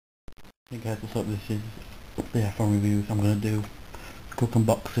Hey guys, what's up? This is TheIphonereviews. I'm going to do a quick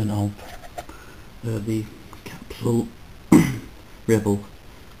unboxing of the Capsule Rebel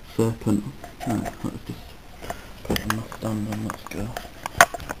Serpent. Right, let's just put it on my stand and let's go.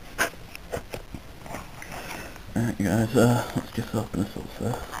 Right guys, let's just open this up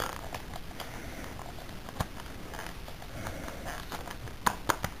first.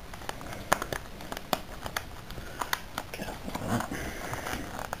 Careful with that.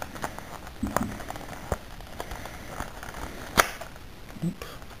 Oops.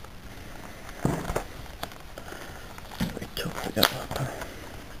 It's very tough to get open.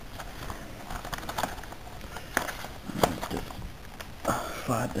 Let's just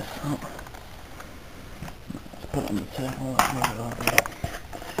slide this out. Let's put it on the table. Let's move it over here.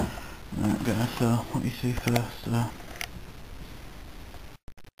 Right guys, so what you see first, right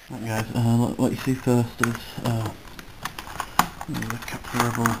guys, what you see first is the Capsule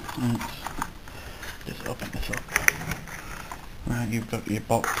Rebel, and it's just open this up. Right, you've got your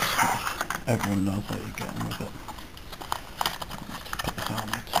box, which everyone knows what you're getting with it. Let's just put this on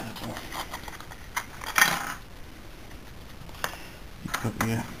the table. You've got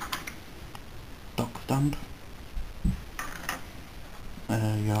your dock stand,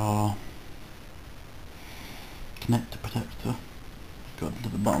 your connector protector, go to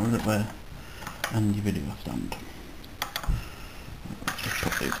the bottom of it there, and your video stand. Let's just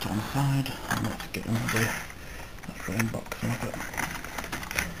put these to one side and let's get into the full unboxing of it.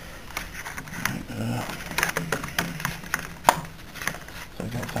 Right, so we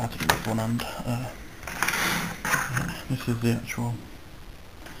get started with one hand. This is the actual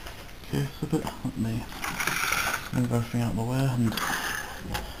case of it. Let me move everything out of the way and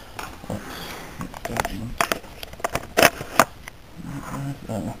let's get started.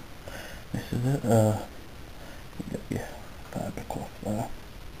 Right, this is it. You get your fibre cloth there.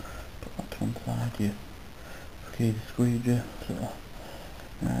 Put that to one side. Your key squeegee. So,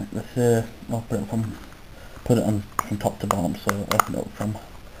 right, let's I'll put it on from top to bottom, so open it up from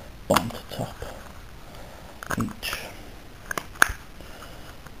bottom to top.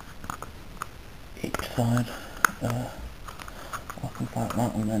 Each side. Open like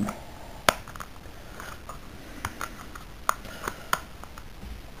that, and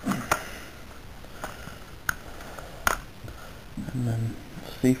then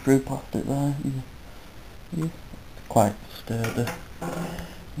see-through plastic there. Yeah, quite sturdy.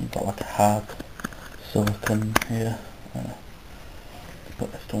 You've got like a hard silicone here.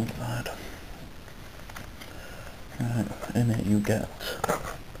 Put this to one side. Right, in it you get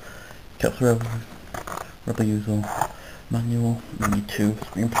Capsule Rebel user manual and your two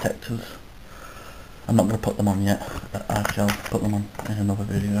screen protectors. I'm not going to put them on yet, but I shall put them on in another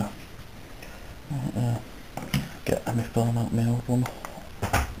video. Right, get my phone out, my old one.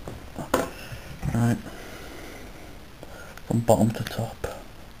 Right, from bottom to top.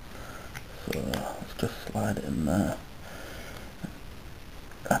 So let's just slide it in there.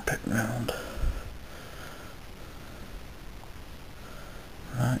 Wrap it round.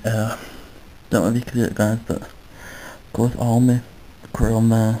 Right, don't know if you can see it guys, but goes all my chrome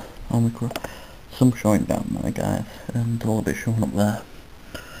there, some showing down there guys, and a little bit showing up there.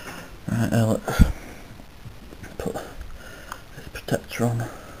 Right, let's put this protector on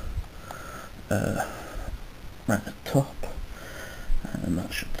right at the top, and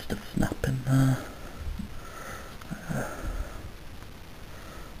that should still snap in there.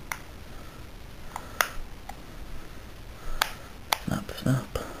 Snap,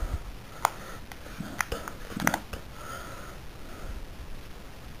 snap, snap, snap.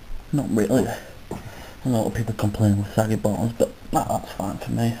 Not really. A lot of people complain with saggy bottoms, but that's fine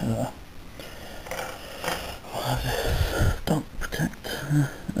for me. Don't protect.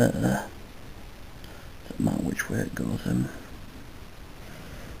 Doesn't matter which way it goes in.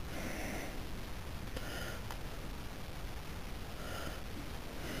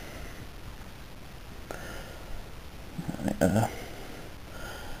 Right,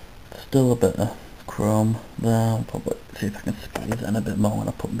 still a bit of chrome there. I'll probably see if I can squeeze it in a bit more when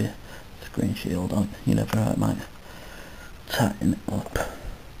I put my screen shield on. You never know, it might tighten it up.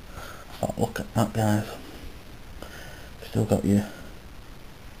 Oh, look at that guys. Still got you.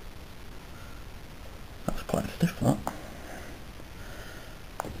 That's quite stiff that.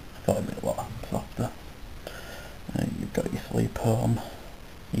 I thought it'd be a lot softer. You've got your sleep home,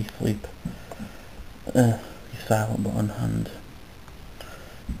 your sleep, your silent button, and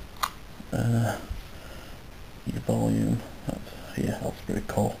your volume. That's pretty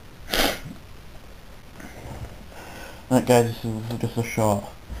cool. Right guys, this is just a short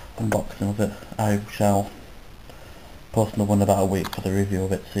unboxing of it. I shall post another one in about a week for the review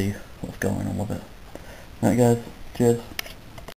of it, see what's going on with it. Right guys, cheers.